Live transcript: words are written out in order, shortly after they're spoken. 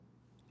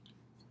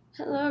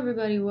Hello,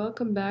 everybody.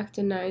 Welcome back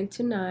to 9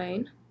 to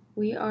 9.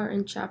 We are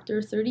in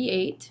chapter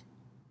 38.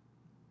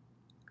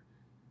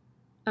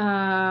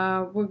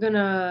 We're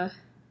gonna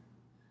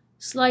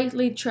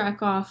slightly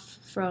track off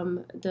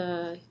from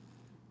the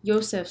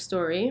Yosef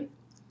story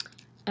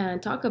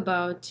and talk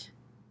about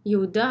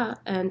Yehuda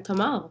and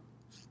Tamar.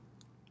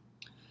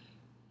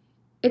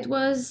 It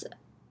was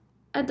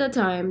at the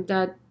time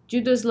that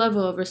Judah's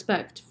level of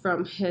respect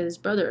from his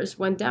brothers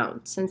went down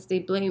since they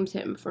blamed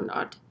him for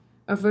not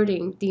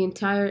averting the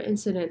entire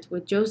incident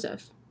with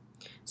Joseph.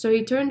 So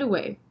he turned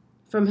away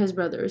from his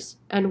brothers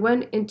and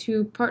went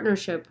into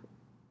partnership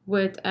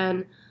with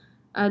an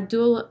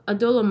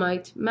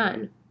Adulamite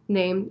man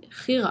named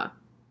Zerah.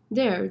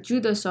 There,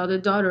 Judah saw the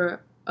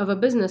daughter of a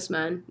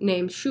businessman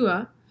named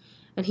Shua,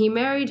 and he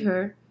married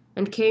her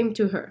and came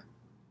to her.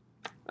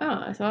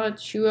 Oh, I thought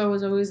Shua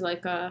was always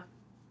like a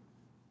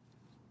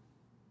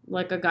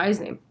guy's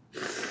name.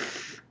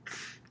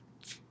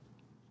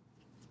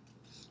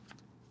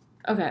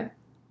 Okay.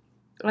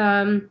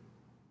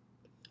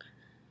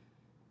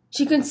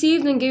 She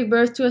conceived and gave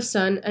birth to a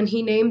son, and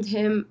he named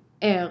him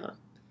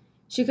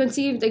She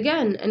conceived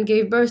again and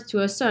gave birth to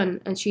a son,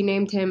 and she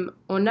named him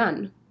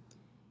Onan.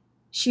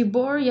 She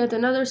bore yet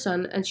another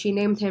son, and she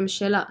named him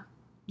Shelah.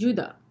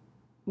 Judah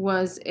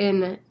was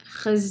in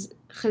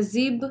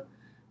Chezib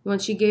when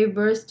she gave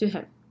birth to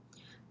him.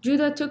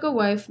 Judah took a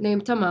wife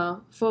named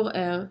Tamar for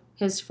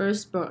his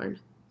firstborn.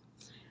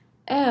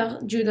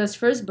 Judah's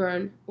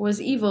firstborn,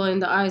 was evil in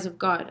the eyes of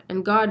God,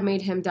 and God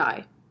made him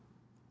die.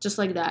 Just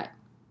like that.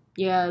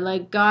 Yeah,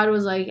 like God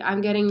was like,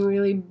 I'm getting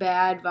really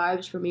bad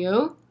vibes from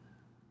you,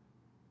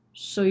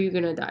 so you're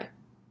gonna die.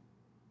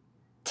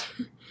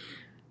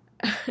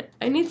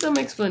 I need some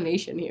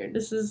explanation here.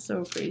 This is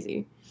so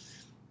crazy.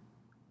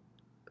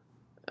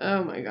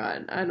 Oh my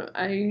god,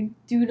 I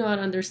do not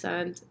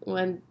understand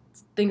when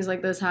things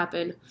like this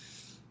happen.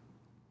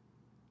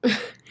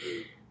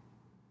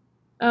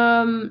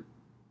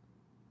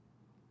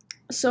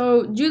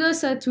 So Judah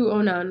said to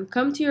Onan,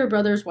 "Come to your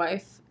brother's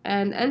wife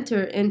and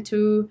enter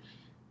into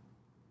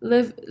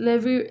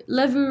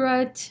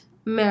levirate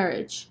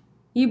marriage,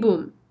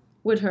 yibum,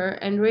 with her,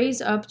 and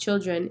raise up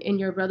children in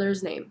your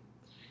brother's name."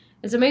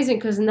 It's amazing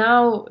because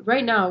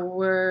right now,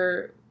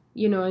 we're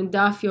in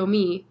Daf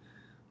Yomi,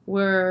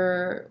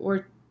 we're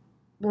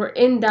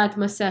in that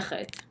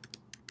Masechet,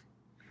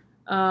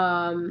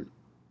 the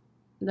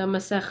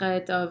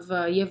Masechet of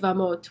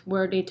Yevamot,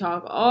 where they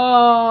talk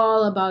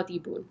all about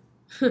Ibun.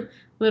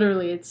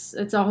 Literally, it's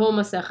a whole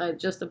Masechet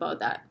just about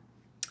that.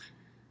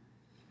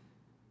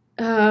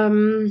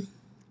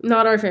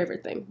 Not our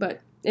favorite thing,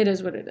 but it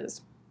is what it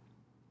is.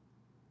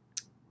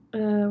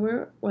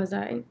 Where was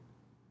I?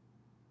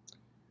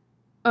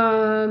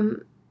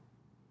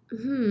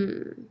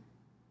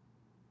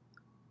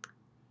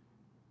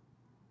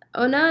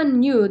 Onan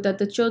knew that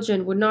the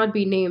children would not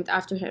be named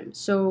after him,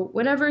 so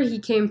whenever he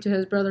came to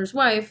his brother's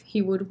wife,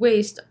 he would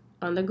waste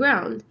on the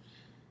ground,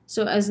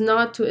 so as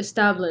not to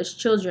establish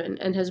children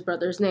in his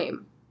brother's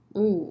name.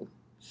 Ooh,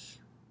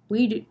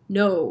 we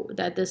know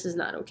that this is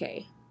not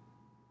okay.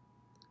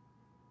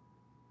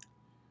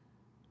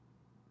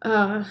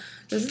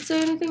 Does it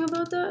say anything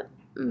about that?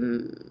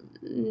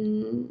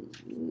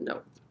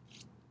 No.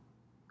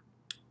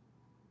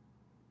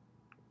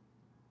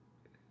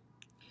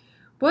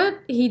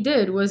 What he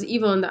did was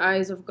evil in the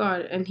eyes of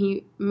God, and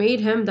he made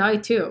him die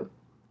too.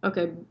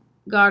 Okay,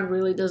 God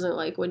really doesn't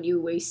like when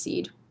you waste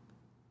seed.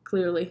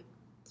 Clearly.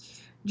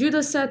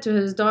 Judah said to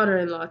his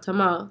daughter-in-law,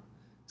 Tamar,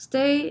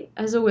 "Stay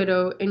as a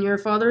widow in your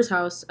father's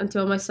house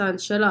until my son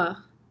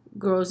Shelah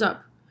grows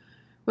up."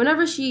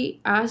 Whenever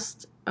she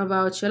asked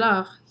about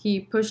Shelah, he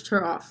pushed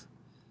her off.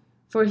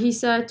 For he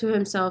said to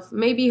himself,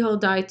 maybe he'll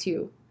die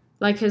too,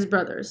 like his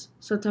brothers.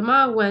 So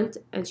Tamar went,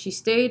 and she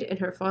stayed in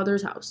her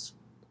father's house.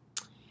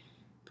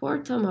 Poor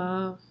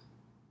Tamar.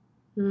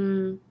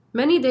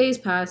 Many days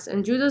passed,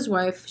 and Judah's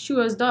wife,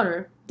 Shua's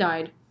daughter,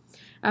 died.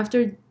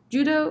 After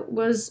Judah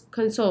was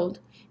consoled,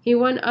 he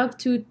went up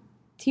to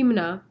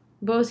Timnah,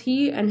 both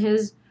he and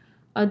his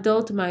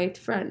Adullamite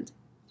friend,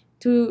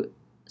 to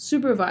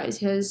supervise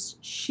his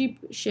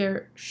sheep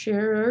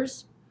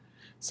shearers.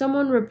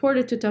 Someone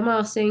reported to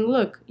Tamar saying,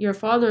 "Look, your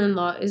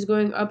father-in-law is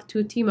going up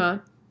to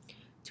Timnah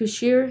to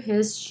shear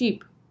his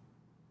sheep."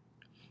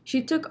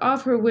 She took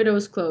off her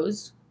widow's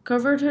clothes,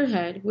 covered her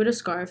head with a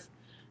scarf,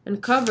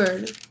 and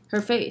covered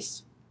her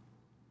face.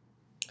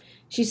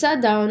 She sat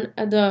down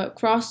at the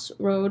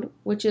crossroad,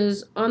 which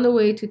is on the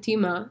way to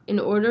Timnah, in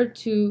order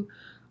to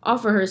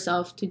offer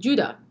herself to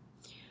Judah,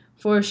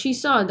 for she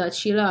saw that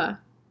Shelah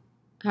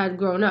had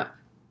grown up,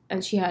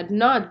 and she had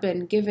not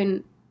been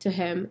given to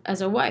him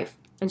as a wife,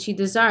 and she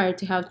desired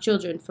to have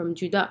children from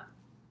Yehuda.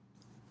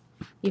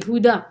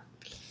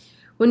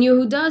 When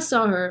Yehuda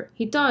saw her,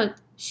 he thought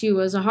she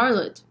was a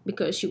harlot,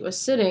 because she was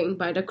sitting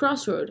by the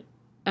crossroad,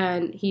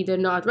 and he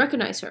did not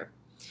recognize her.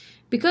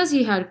 Because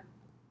she had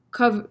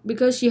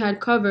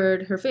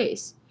covered her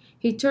face,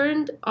 he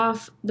turned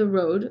off the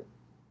road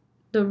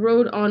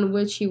on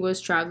which he was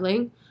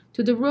traveling,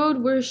 to the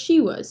road where she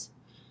was.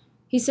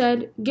 He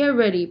said, "Get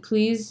ready,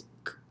 please,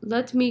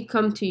 let me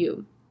come to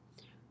you.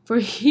 For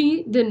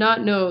he did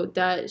not know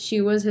that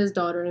she was his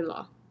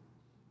daughter-in-law.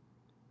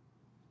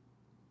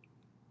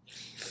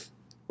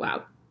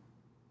 Wow.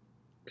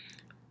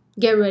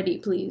 Get ready,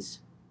 please.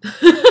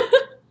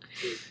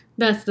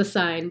 That's the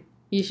sign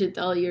you should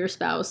tell your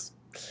spouse.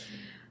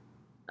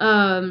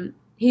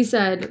 She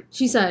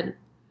said,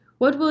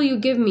 what will you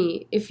give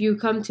me if you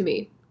come to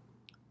me?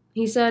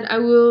 He said, I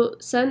will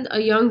send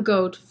a young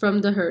goat from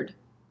the herd.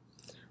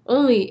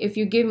 Only if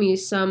you give me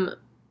some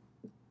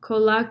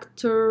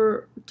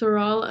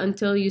collateral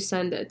until you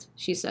send it,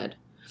 she said.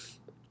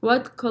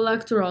 What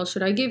collateral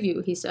should I give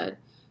you? He said.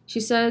 She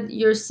said,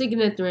 your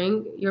signet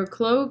ring, your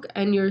cloak,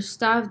 and your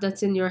staff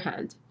that's in your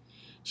hand.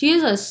 She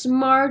is a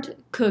smart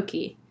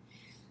cookie.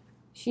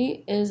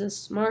 She is a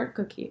smart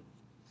cookie.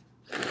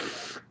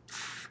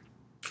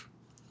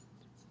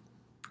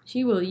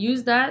 She will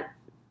use that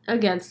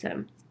against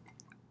him.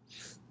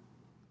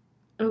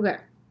 Okay.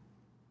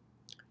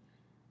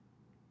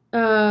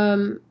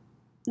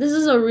 This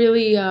is a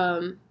really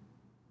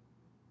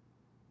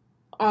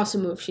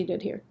awesome move she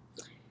did here.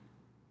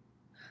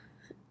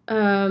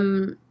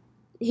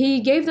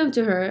 He gave them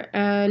to her,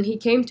 and he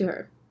came to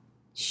her.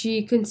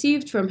 She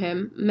conceived from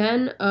him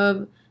men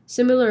of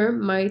similar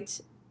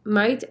might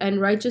and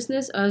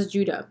righteousness as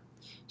Judah.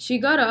 She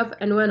got up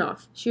and went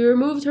off. She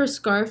removed her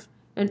scarf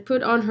and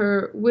put on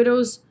her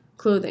widow's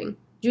clothing.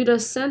 Judah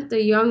sent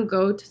the young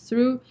goat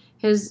through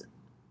his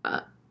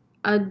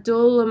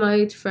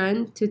Adulamite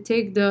friend to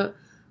take the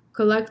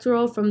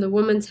collateral from the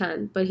woman's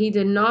hand, but he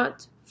did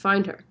not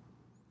find her.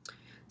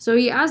 So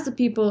he asked the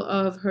people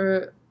of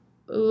her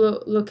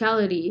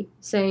locality,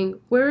 saying,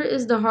 where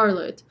is the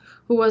harlot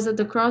who was at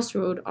the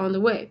crossroad on the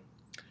way?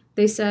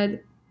 They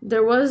said,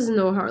 there was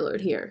no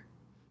harlot here.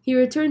 He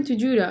returned to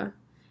Judah,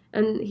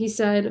 and he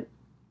said,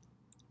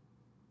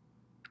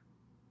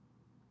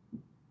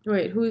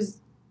 wait,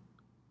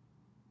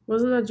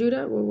 wasn't that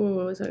Judah?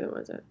 Whoa, 1 second,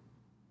 1 second.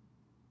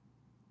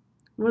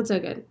 1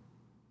 second.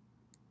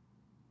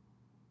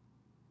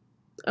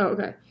 Oh,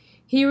 okay.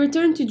 He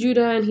returned to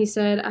Judah, and he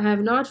said, I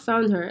have not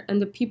found her.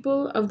 And the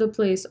people of the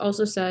place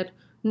also said,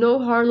 no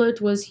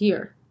harlot was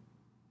here.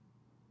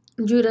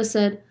 Judah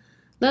said,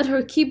 let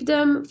her keep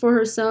them for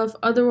herself,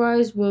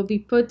 otherwise we'll be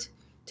put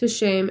to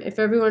shame if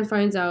everyone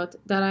finds out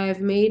that I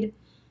have made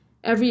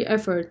every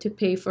effort to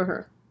pay for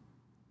her.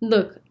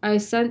 Look, I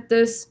sent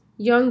this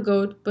young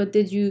goat, but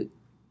you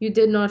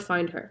did not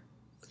find her.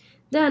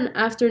 Then,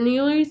 after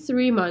nearly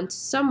 3 months,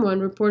 someone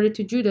reported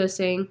to Judah,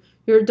 saying,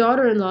 your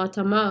daughter-in-law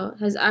Tamar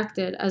has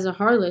acted as a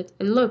harlot,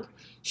 and look,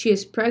 she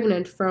is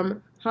pregnant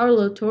from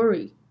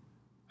harlotry.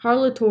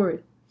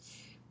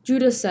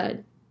 Judah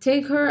said,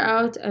 take her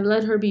out and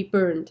let her be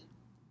burned.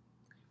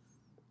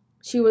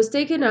 She was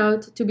taken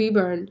out to be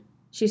burned.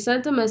 She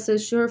sent a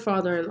message to her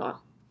father-in-law,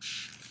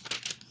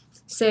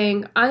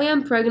 saying, I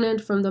am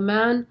pregnant from the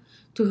man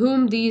to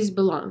whom these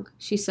belong.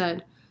 She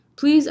said,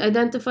 please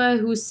identify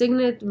whose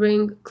signet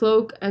ring,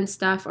 cloak, and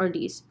staff are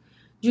these.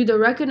 Judah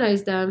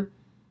recognized them,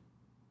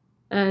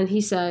 and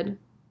he said,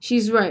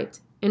 she's right.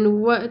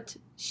 In what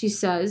she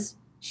says,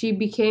 she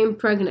became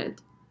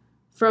pregnant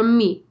from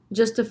me,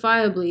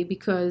 justifiably,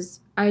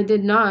 because I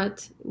did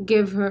not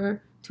give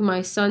her to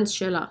my son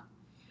Shelah.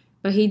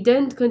 But he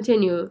didn't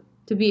continue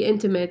to be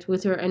intimate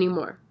with her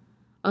anymore.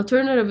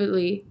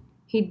 Alternatively,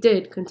 he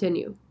did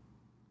continue.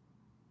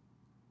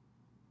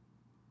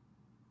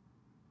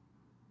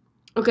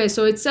 Okay,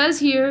 so it says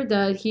here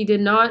that he did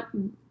not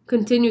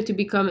continue to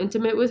become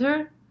intimate with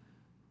her.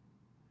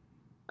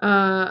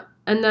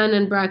 And then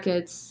in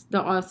brackets,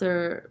 the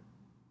author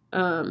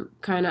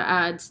kind of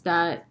adds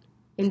that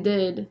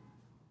indeed,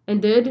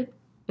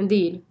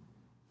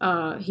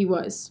 he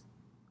was.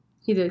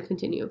 He did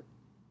continue.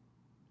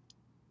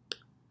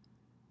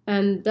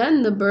 And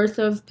then the birth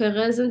of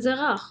Peretz and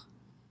Zerah.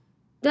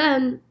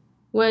 Then,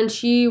 when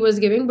she was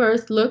giving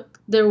birth, look,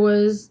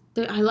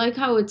 I like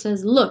how it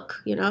says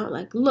look,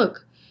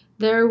 look,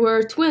 there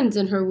were twins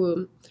in her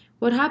womb.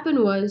 What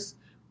happened was,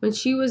 when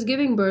she was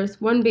giving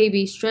birth, one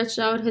baby stretched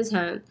out his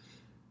hand.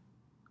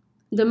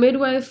 The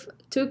midwife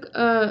took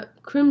a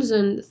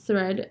crimson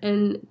thread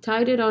and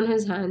tied it on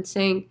his hand,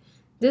 saying,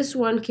 this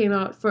one came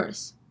out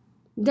first.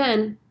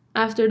 Then,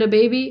 after the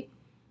baby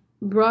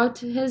brought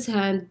his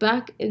hand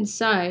back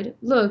inside,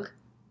 look,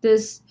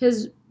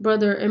 his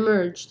brother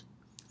emerged.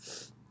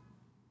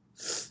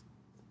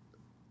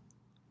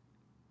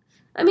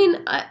 I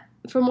mean,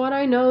 from what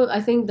I know,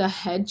 I think the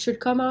head should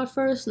come out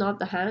first, not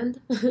the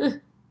hand.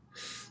 It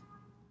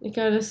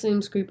kind of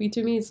seems creepy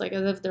to me. It's like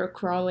as if they're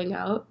crawling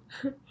out.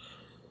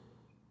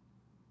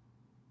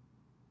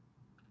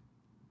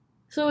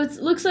 So it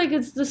looks like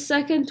it's the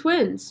second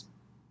twins.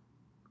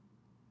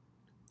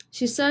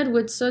 She said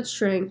with such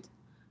strength,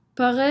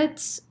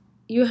 Peretz,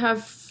 you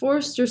have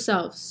forced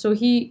yourself. So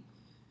he,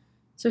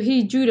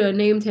 Judah,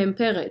 named him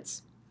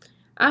Peretz.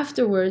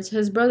 Afterwards,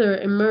 his brother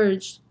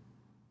emerged,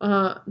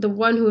 the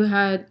one who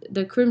had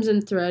the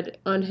crimson thread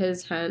on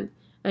his hand,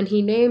 and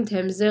he named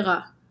him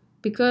Zerah,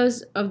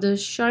 because of the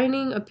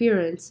shining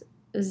appearance,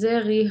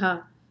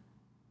 Zerah,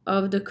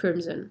 of the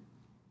crimson.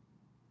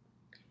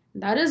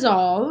 That is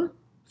all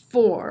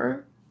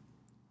for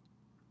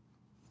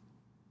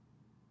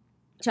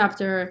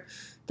chapter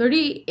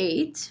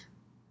 38.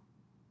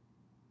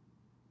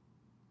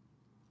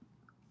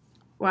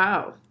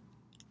 Wow.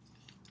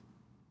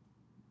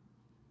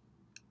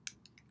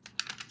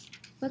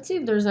 Let's see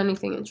if there's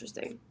anything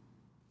interesting.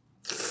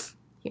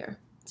 Here.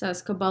 It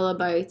says Kabbalah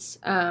Bites.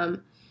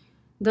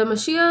 The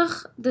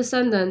Mashiach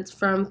descendant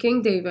from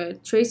King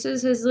David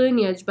traces his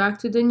lineage back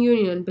to the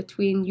union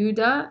between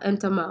Judah and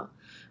Tamar.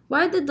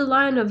 Why did the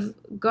line of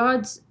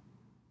God's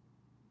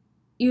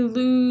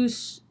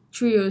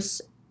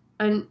illustrious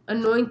and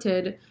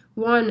anointed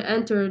one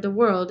enter the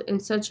world in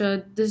such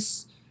a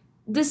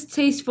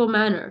distasteful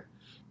manner?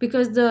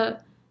 Because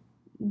the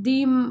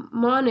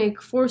demonic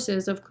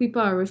forces of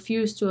Klippa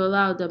refused to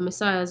allow the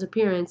Messiah's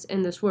appearance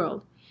in this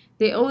world.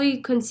 They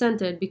only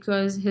consented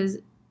because his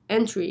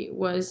entry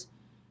was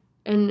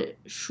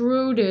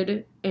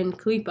enshrouded in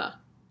Klippa.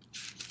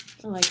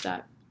 I like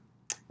that.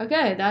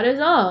 Okay, that is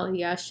all.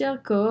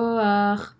 Yasher koach.